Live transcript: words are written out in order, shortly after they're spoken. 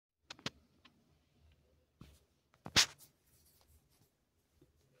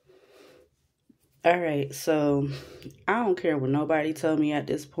All right, so I don't care what nobody tell me at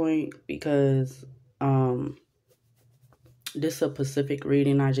this point because um this is a Pacific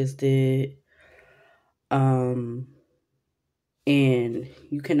reading I just did. Um and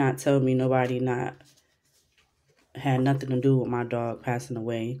you cannot tell me nobody not had nothing to do with my dog passing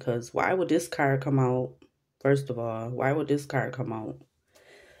away, cuz why would this card come out? First of all, why would this card come out?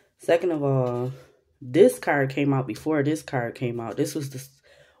 Second of all, this card came out before this card came out.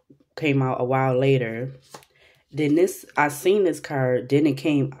 Came out a while later. Then I seen this card, then it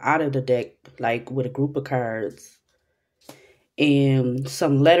came out of the deck, like with a group of cards, and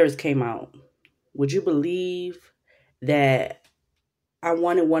some letters came out. Would you believe that I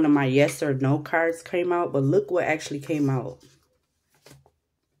wanted one of my yes or no cards came out, but look what actually came out.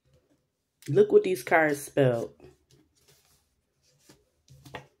 Look what these cards spelled.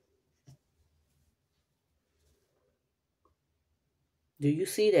 Do you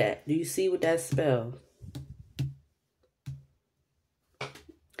see that? Do you see what that spelled?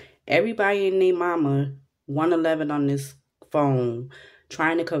 Everybody and their mama 111 on this phone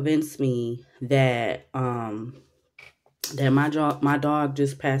trying to convince me that my dog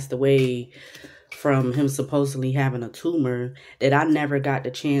just passed away from him supposedly having a tumor that I never got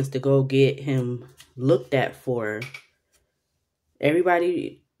the chance to go get him looked at for.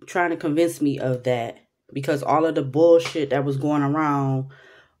 Everybody trying to convince me of that because all of the bullshit that was going around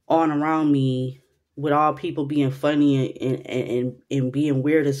me with all people being funny and being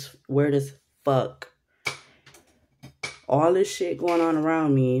weird as fuck. All this shit going on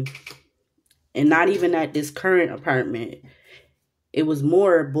around me, and not even at this current apartment. It was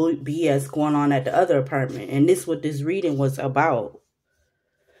more BS going on at the other apartment. And this is what this reading was about.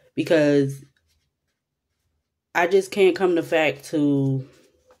 Because I just can't come to fact to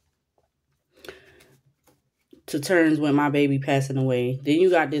terms with my baby passing away. Then you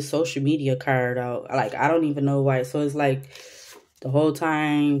got this social media card out. Like, I don't even know why. So it's like the whole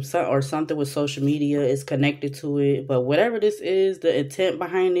time or something with social media is connected to it. But whatever this is, the intent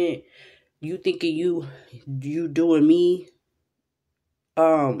behind it, you thinking you doing me,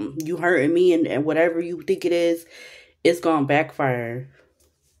 you hurting me, and whatever you think it is, it's gonna backfire.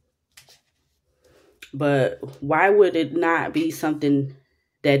 But why would it not be something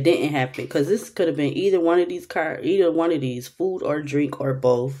that didn't happen? Because this could have been either one of these food or drink or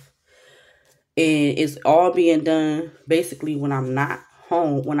both. And it's all being done basically when I'm not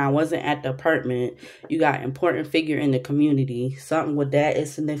home, when I wasn't at the apartment. You got important figure in the community. Something with that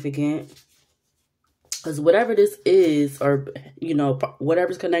is significant. Because whatever this is, or,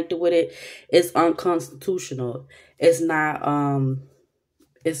 whatever's connected with it, it's unconstitutional. It's not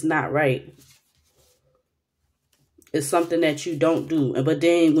right. It's something that you don't do. But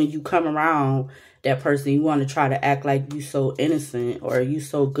then when you come around that person, you want to try to act like you so innocent, or you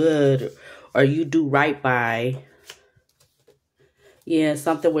so good, or you do right by. Yeah,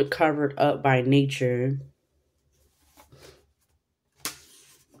 something with covered up by nature.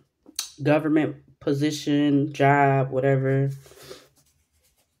 Government position, job, whatever.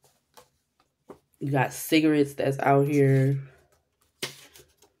 You got cigarettes that's out here.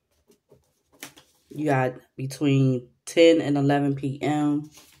 You got between 10 and 11 p.m.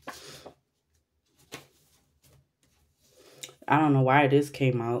 I don't know why this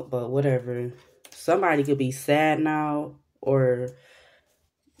came out, but whatever. Somebody could be sad now, or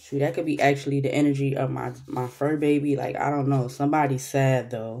shoot, that could be actually the energy of my fur baby. Like, I don't know. Somebody's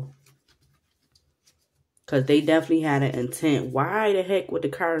sad though. Because they definitely had an intent. Why the heck would the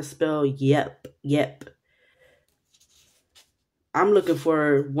card spell yep? Yep. I'm looking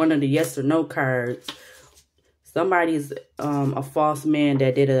for one of the yes or no cards. Somebody's a false man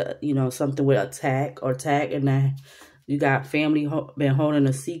that did something with attack, and then you got family been holding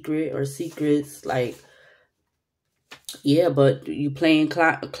a secret or secrets. Like, yeah, but you playing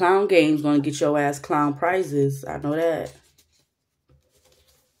clown games gonna get your ass clown prizes. I know that.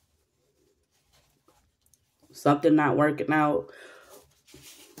 Something not working out.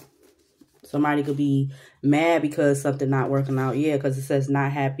 Somebody could be mad because something not working out. Yeah, because it says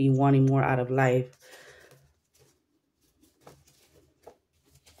not happy, wanting more out of life.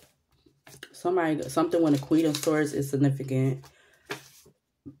 Something when the Queen of Swords is significant.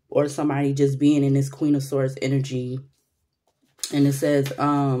 Or somebody just being in this Queen of Swords energy. And it says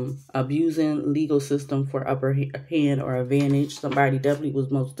abusing legal system for upper hand or advantage. Somebody definitely was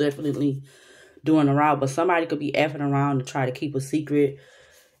most definitely doing a route. But somebody could be effing around to try to keep a secret.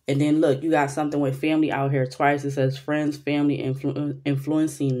 And then look, you got something with family out here twice. It says friends, family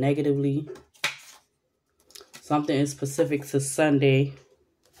influencing negatively. Something is specific to Sunday.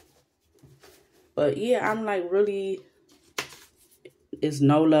 But yeah, I'm like really is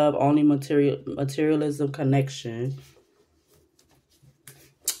no love, only materialism connection.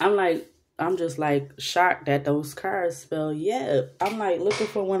 I'm just like shocked that those cards spell yeah. I'm like looking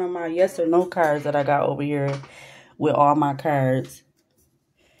for one of my yes or no cards that I got over here with all my cards.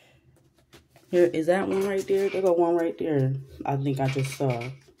 Here, is that one right there? There go one right there. I think I just saw.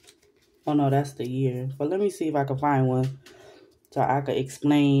 Oh no, that's the year. But let me see if I can find one so I could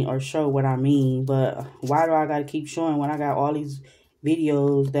explain or show what I mean. But why do I gotta keep showing when I got all these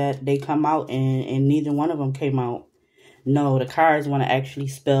videos that they come out and neither one of them came out? No, the cards want to actually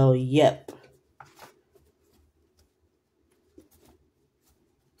spell yep.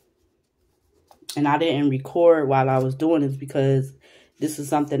 And I didn't record while I was doing this because this is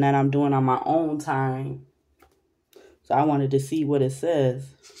something that I'm doing on my own time. So I wanted to see what it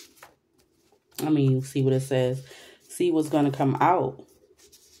says. I mean, see what it says. See what's going to come out.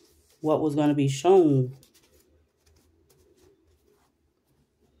 What was going to be shown.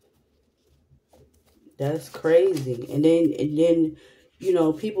 That's crazy. And then, you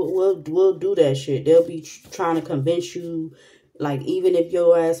know, people will do that shit. They'll be trying to convince you, like, even if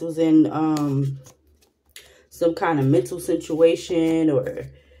your ass was in some kind of mental situation or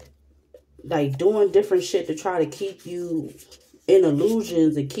like doing different shit to try to keep you in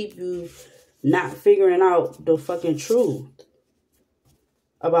illusions and keep you not figuring out the fucking truth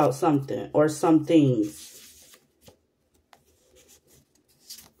about something or some things.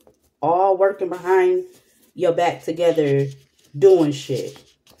 All working behind your back together doing shit.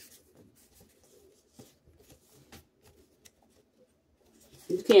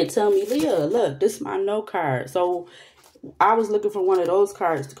 You can't tell me, Leah, look, this is my no card. So I was looking for one of those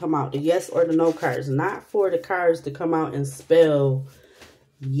cards to come out, the yes or the no cards, not for the cards to come out and spell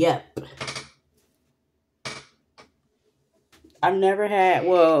yep. I've never had,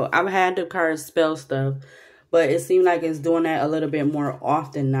 well, I've had the cards spell stuff, but it seemed like it's doing that a little bit more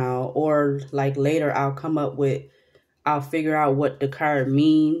often now. Or like later I'll figure out what the card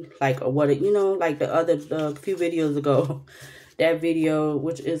mean, like what it, you know, like the few videos ago. That video,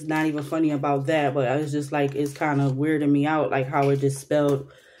 which is not even funny about that, but I was just like, it's kind of weirding me out, like how it just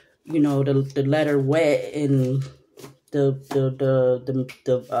spelled, you know, the letter wet and the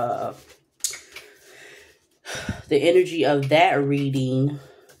energy of that reading.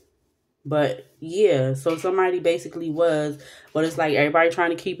 But yeah, so somebody basically was, but it's like everybody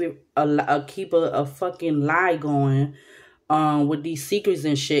trying to keep a fucking lie going with these secrets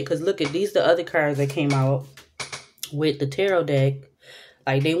and shit. Because look at these, the other cards that came out with the tarot deck.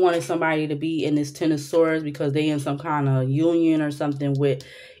 Like they wanted somebody to be in this Ten of Swords because they in some kind of union or something with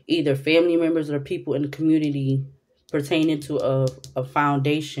either family members or people in the community pertaining to a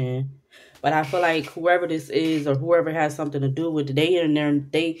foundation. But I feel like whoever this is or whoever has something to do with it, they in there,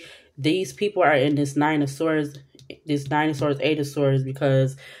 these people are in this Nine of Swords, Eight of Swords,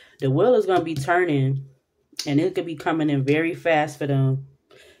 because the wheel is going to be turning and it could be coming in very fast for them.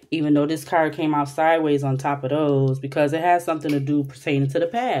 Even though this card came out sideways on top of those, because it has something to do pertaining to the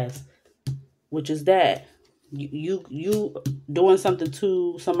past, which is that you doing something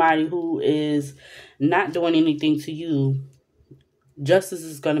to somebody who is not doing anything to you. Justice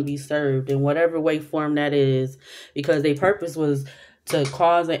is going to be served in whatever way form that is, because their purpose was to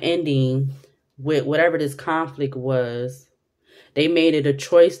cause an ending with whatever this conflict was. They made it a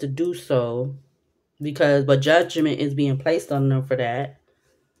choice to do so but judgment is being placed on them for that.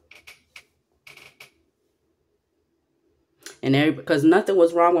 And because nothing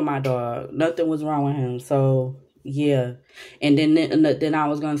was wrong with my dog. Nothing was wrong with him. So, yeah. And then I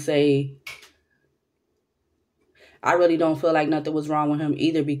was going to say, I really don't feel like nothing was wrong with him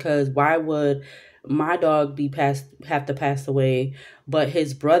either, because why would my dog have to pass away, but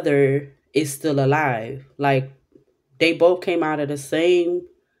his brother is still alive? Like, they both came out of the same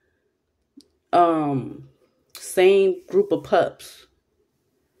group of pups.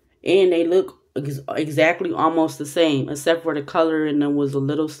 And they look exactly almost the same, except for the color in them was a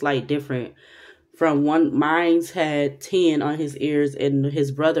little slight different. From one, mine's had 10 on his ears, and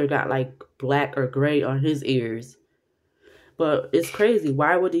his brother got like black or gray on his ears. But it's crazy.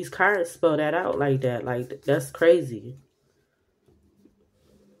 Why would these cards spell that out like that? Like, that's crazy.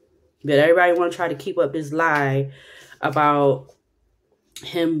 But everybody want to try to keep up this lie about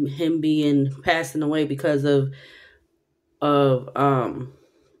him passing away because of a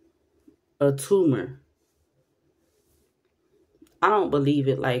tumor. I don't believe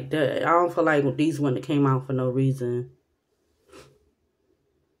it like that. I don't feel like these wouldn't have came out for no reason.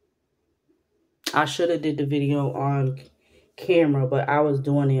 I should have did the video on camera, but I was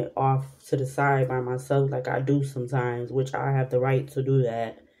doing it off to the side by myself like I do sometimes, which I have the right to do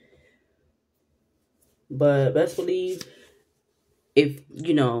that. But best believe if,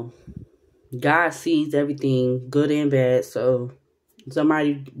 God sees everything, good and bad. So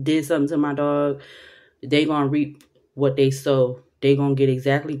somebody did something to my dog, they gonna reap what they sow. They gonna get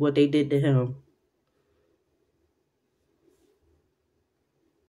exactly what they did to him.